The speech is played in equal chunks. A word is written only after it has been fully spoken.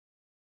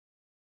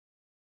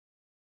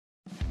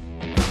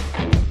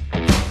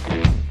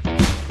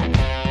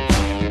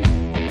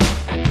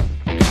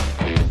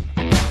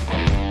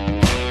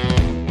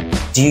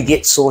Do you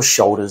get sore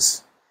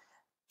shoulders?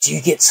 Do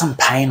you get some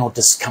pain or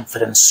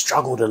discomfort and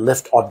struggle to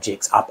lift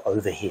objects up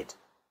overhead?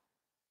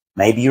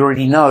 Maybe you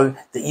already know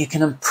that you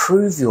can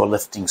improve your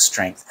lifting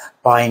strength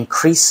by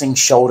increasing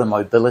shoulder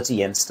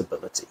mobility and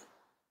stability.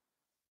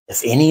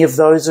 If any of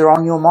those are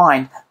on your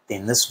mind,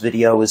 then this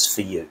video is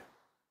for you.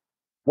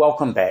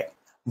 Welcome back.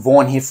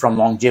 Vaughan here from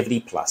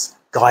Longevity Plus,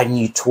 guiding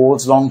you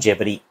towards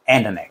longevity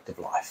and an active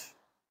life.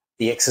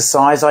 The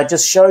exercise I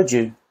just showed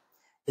you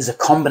is a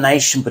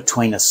combination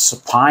between a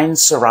supine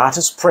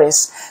serratus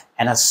press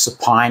and a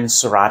supine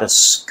serratus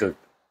scoop.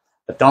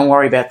 But don't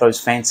worry about those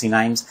fancy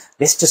names.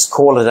 Let's just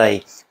call it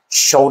a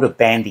shoulder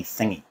bandy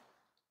thingy.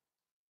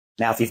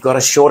 Now, if you've got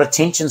a short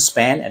attention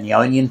span and you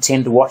only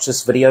intend to watch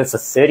this video for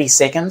 30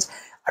 seconds,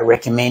 I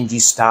recommend you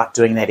start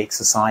doing that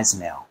exercise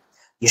now.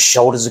 Your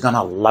shoulders are going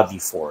to love you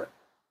for it.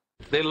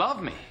 They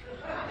love me.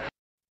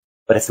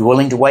 But if you're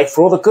willing to wait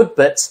for all the good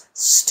bits,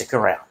 stick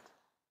around.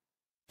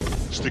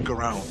 Stick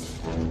around.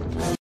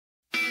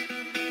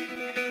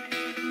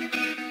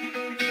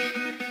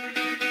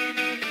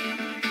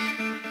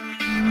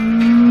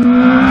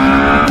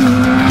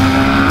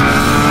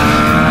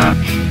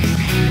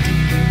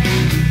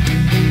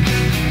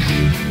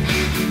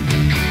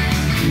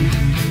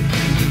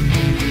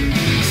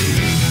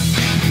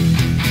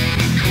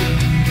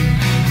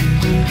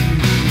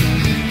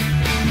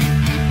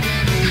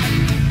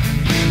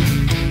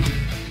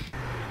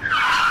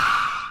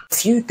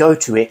 Few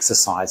go-to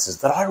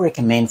exercises that I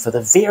recommend for the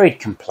varied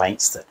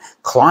complaints that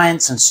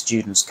clients and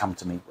students come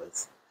to me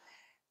with.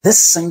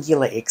 This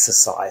singular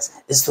exercise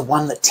is the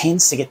one that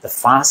tends to get the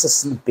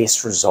fastest and the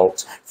best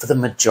results for the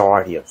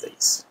majority of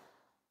these.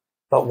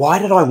 But why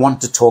did I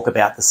want to talk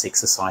about this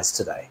exercise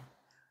today?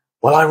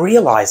 Well, I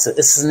realized that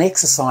this is an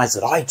exercise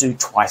that I do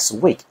twice a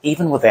week,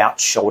 even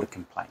without shoulder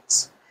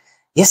complaints.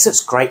 Yes,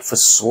 it's great for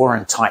sore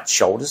and tight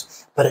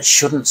shoulders, but it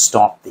shouldn't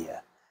stop there.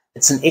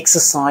 It's an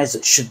exercise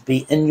that should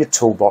be in your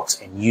toolbox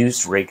and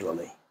used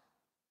regularly.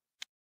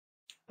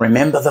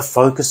 Remember, the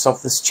focus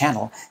of this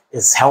channel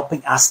is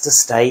helping us to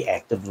stay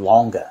active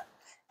longer,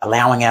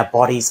 allowing our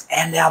bodies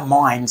and our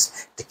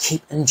minds to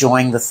keep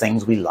enjoying the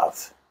things we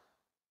love.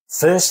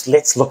 First,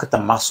 let's look at the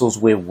muscles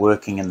we're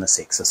working in this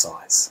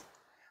exercise.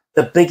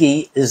 The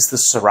biggie is the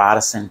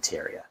serratus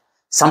anterior.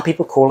 Some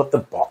people call it the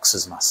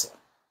boxer's muscle.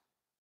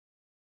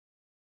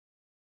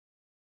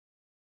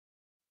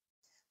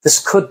 This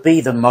could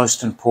be the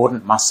most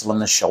important muscle in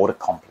the shoulder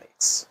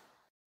complex.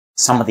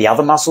 Some of the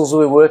other muscles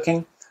we're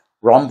working,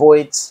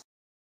 rhomboids,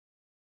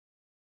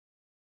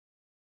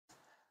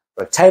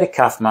 rotator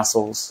cuff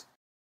muscles,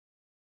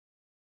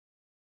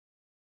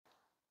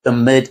 the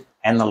mid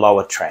and the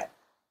lower trap.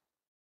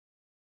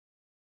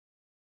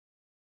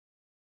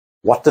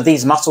 What do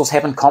these muscles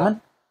have in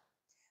common?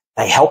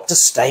 They help to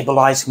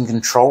stabilize and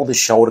control the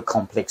shoulder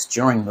complex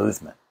during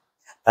movement.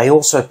 They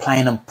also play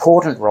an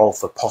important role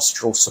for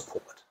postural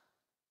support.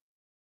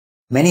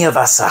 Many of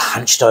us are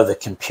hunched over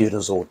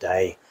computers all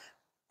day,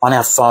 on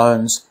our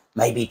phones,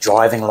 maybe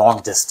driving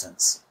long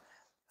distance.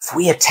 If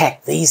we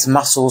attack these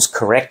muscles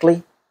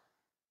correctly,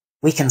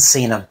 we can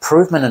see an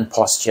improvement in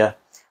posture,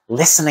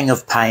 lessening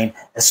of pain,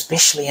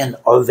 especially in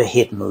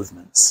overhead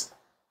movements.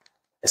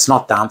 It's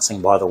not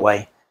dancing, by the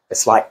way.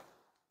 It's like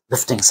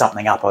lifting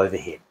something up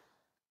overhead.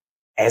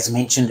 As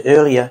mentioned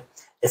earlier,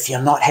 if you're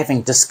not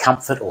having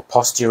discomfort or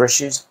posture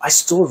issues, I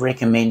still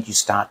recommend you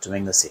start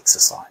doing this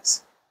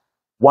exercise.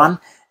 1,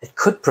 it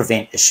could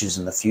prevent issues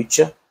in the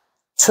future.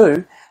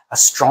 2, a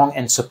strong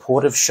and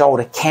supportive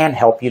shoulder can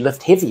help you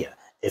lift heavier,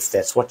 if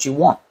that's what you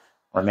want.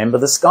 Remember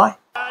this guy?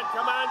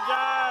 Come on,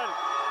 John!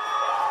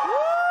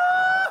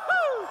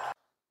 Woo-hoo!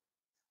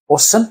 Or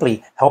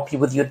simply help you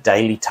with your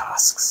daily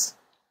tasks.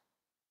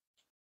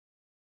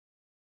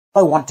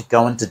 What I want to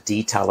go into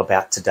detail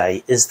about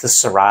today is the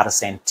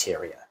serratus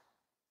anterior.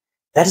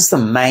 That is the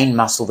main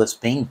muscle that's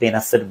being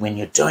benefited when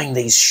you're doing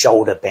these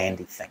shoulder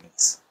bandy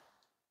thingies.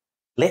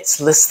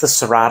 Let's list the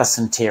serratus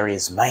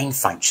anterior's main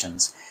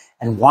functions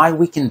and why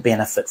we can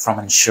benefit from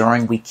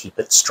ensuring we keep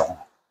it strong.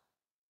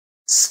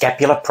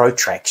 Scapular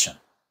protraction.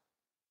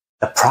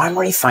 The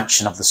primary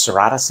function of the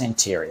serratus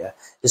anterior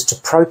is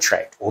to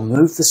protract or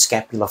move the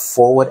scapula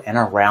forward and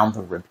around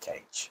the rib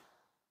cage.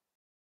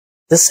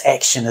 This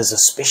action is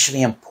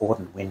especially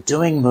important when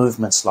doing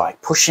movements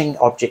like pushing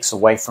objects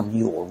away from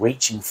you or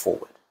reaching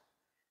forward.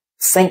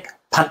 Think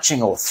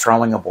punching or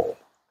throwing a ball.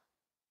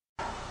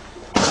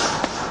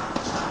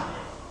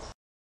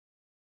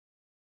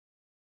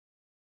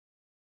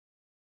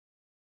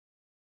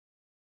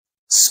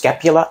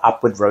 Scapular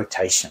upward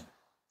rotation.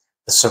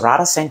 The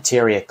serratus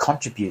anterior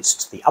contributes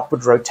to the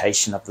upward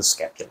rotation of the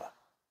scapula.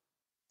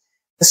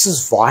 This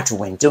is vital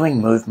when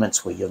doing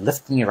movements where you're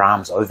lifting your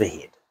arms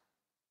overhead.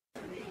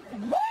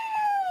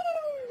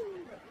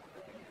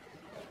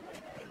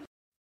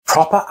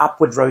 Proper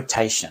upward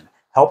rotation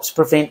helps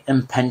prevent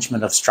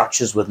impingement of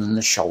structures within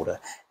the shoulder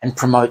and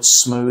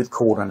promotes smooth,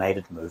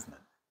 coordinated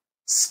movement.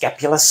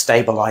 Scapular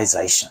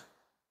stabilization.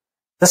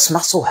 This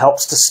muscle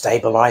helps to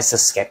stabilize the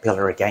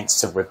scapula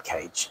against the rib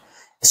cage,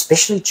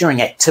 especially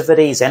during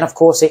activities and, of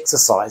course,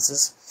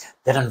 exercises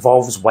that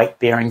involves weight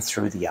bearing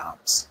through the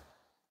arms.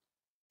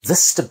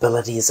 This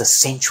stability is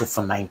essential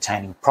for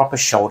maintaining proper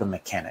shoulder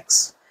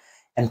mechanics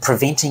and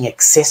preventing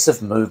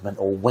excessive movement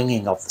or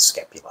winging of the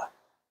scapula.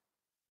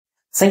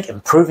 Think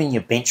improving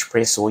your bench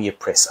press or your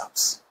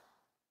press-ups.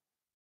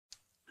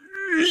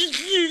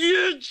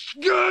 It's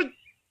got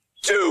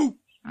two.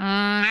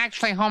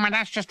 Actually, Homer,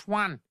 that's just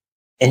one.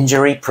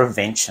 Injury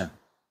prevention.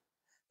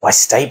 By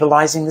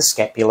stabilizing the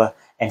scapula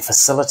and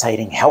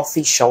facilitating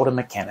healthy shoulder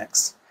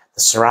mechanics,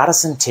 the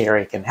serratus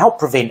anterior can help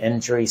prevent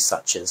injuries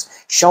such as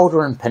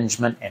shoulder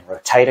impingement and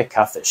rotator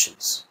cuff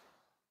issues.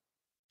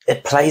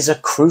 It plays a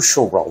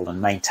crucial role in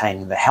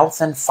maintaining the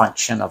health and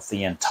function of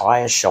the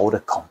entire shoulder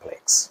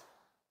complex.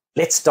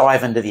 Let's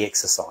dive into the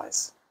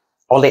exercise.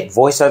 I'll let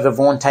VoiceOver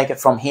Vaughn take it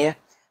from here,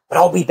 but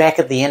I'll be back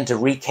at the end to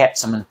recap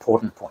some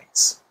important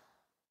points.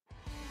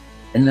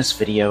 In this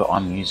video,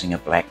 I'm using a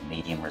black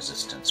medium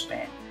resistance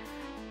band.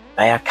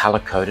 They are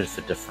color-coded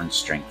for different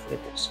strength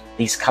levels.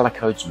 These color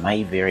codes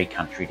may vary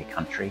country to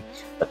country,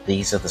 but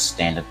these are the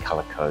standard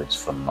color codes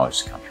for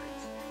most countries.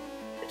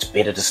 It's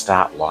better to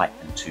start light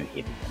than too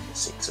heavy in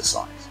this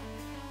exercise.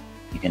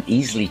 You can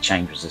easily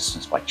change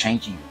resistance by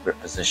changing your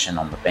grip position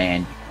on the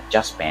band. You can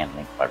adjust band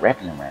length by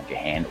wrapping them around your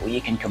hand, or you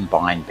can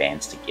combine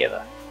bands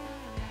together.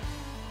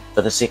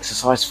 For this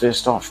exercise,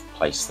 first off,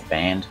 place the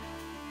band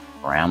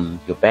around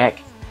your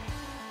back,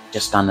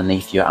 just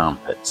underneath your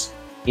armpits.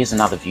 Here's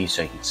another view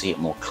so you can see it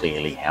more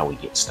clearly how we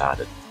get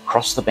started.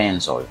 Cross the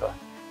bands over.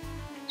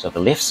 So the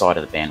left side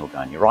of the band will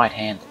go in your right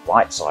hand, the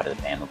right side of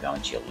the band will go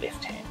into your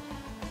left hand.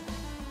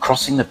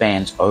 Crossing the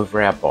bands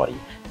over our body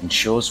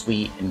ensures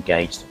we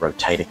engage the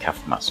rotator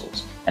cuff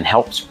muscles and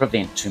helps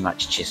prevent too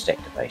much chest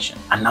activation,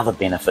 another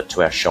benefit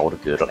to our shoulder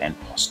girdle and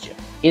posture.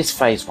 Here's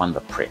phase 1,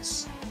 the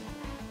press.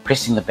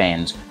 Pressing the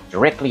bands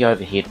directly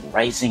overhead,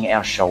 raising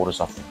our shoulders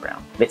off the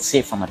ground. Let's see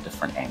it from a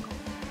different angle.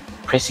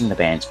 Pressing the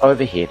bands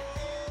overhead,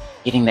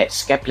 getting that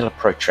scapular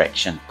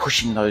protraction,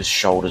 pushing those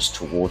shoulders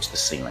towards the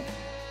ceiling.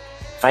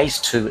 Phase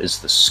 2 is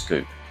the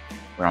scoop,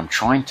 where I'm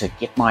trying to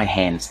get my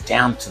hands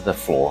down to the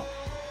floor,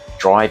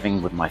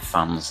 driving with my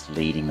thumbs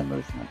leading the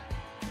movement.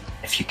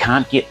 If you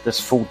can't get this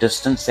full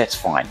distance, that's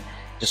fine.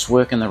 Just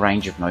work in the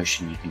range of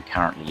motion you can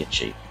currently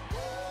achieve.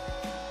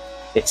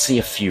 Let's see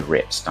a few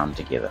reps done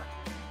together.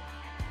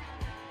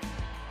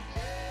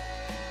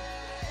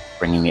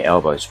 Bringing the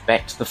elbows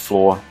back to the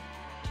floor,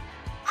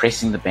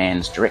 pressing the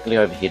bands directly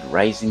overhead,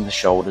 raising the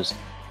shoulders,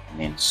 and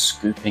then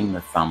scooping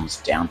the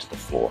thumbs down to the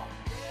floor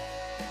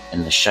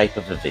in the shape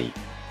of a V.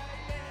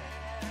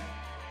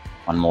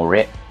 One more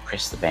rep,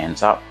 press the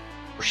bands up,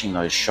 pushing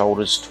those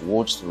shoulders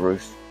towards the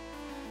roof,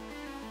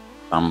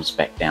 thumbs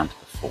back down to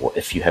the floor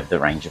if you have the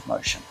range of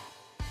motion.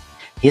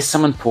 Here's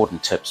some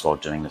important tips while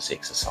doing this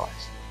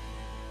exercise.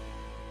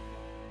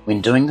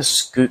 When doing the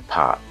scoop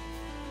part,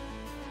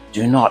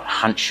 do not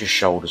hunch your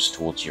shoulders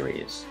towards your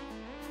ears.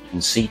 You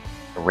can see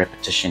a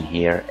repetition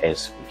here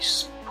as we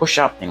push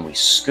up, then we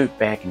scoop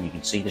back, and you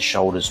can see the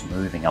shoulders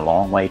moving a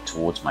long way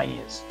towards my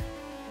ears.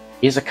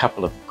 Here's a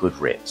couple of good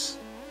reps.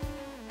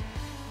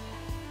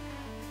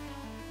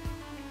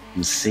 You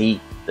can see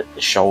that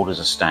the shoulders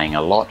are staying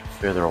a lot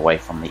further away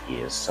from the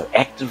ears, so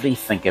actively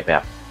think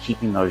about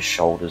keeping those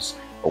shoulders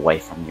away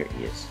from your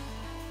ears.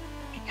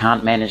 If you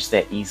can't manage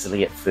that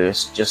easily at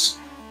first, just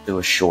do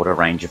a shorter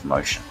range of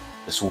motion.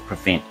 This will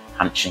prevent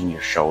hunching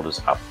your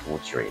shoulders up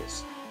towards your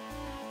ears.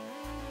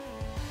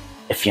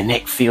 If your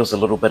neck feels a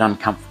little bit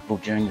uncomfortable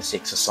during this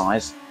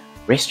exercise,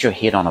 rest your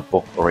head on a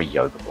book or a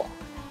yoga block.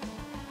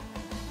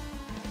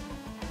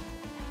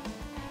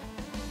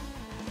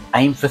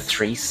 Aim for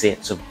 3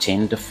 sets of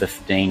 10 to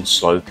 15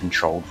 slow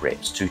controlled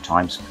reps 2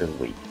 times per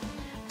week.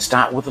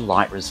 Start with a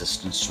light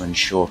resistance to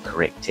ensure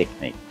correct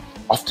technique.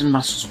 Often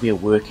muscles we are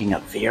working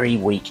are very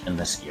weak in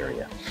this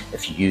area.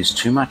 If you use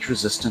too much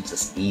resistance,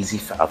 it's easy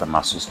for other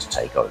muscles to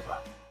take over.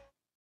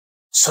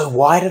 So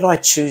why did I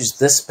choose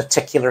this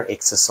particular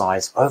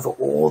exercise over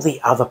all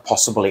the other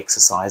possible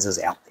exercises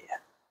out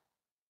there?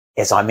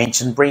 As I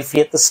mentioned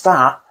briefly at the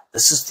start,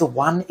 this is the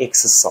one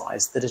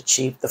exercise that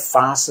achieved the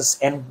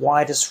fastest and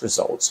widest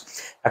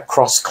results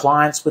across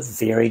clients with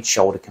varied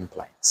shoulder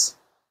complaints.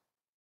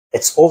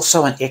 It's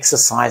also an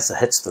exercise that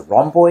hits the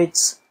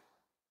rhomboids,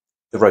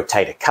 the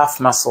rotator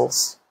cuff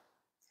muscles,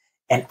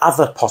 and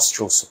other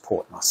postural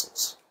support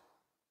muscles.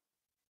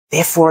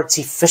 Therefore, it's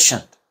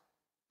efficient.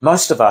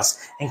 Most of us,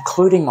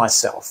 including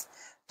myself,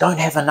 don't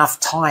have enough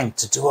time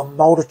to do a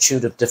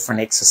multitude of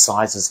different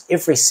exercises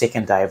every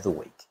second day of the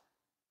week.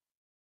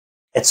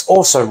 It's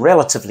also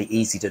relatively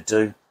easy to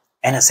do,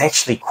 and it's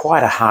actually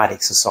quite a hard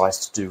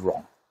exercise to do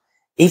wrong.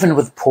 Even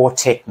with poor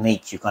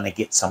technique, you're going to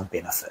get some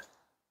benefit.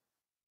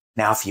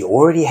 Now, if you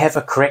already have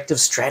a corrective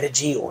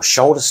strategy or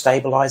shoulder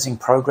stabilizing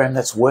program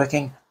that's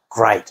working,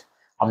 great.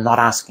 I'm not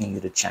asking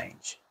you to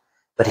change.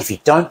 But if you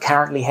don't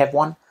currently have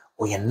one,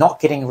 or you're not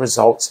getting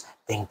results,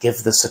 then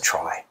give this a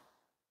try.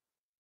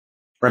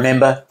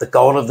 Remember, the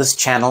goal of this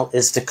channel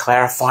is to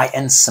clarify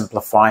and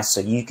simplify so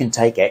you can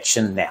take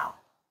action now.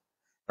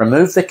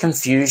 Remove the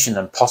confusion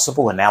and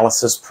possible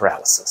analysis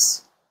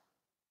paralysis.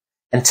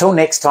 Until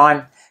next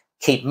time,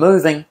 keep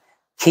moving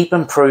keep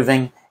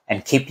improving,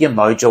 and keep your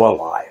mojo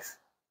alive.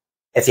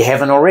 If you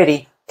haven't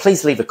already,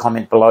 please leave a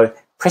comment below,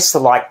 press the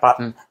like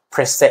button,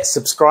 press that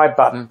subscribe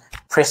button,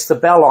 press the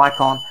bell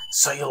icon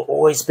so you'll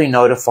always be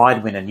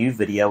notified when a new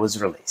video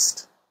is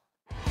released.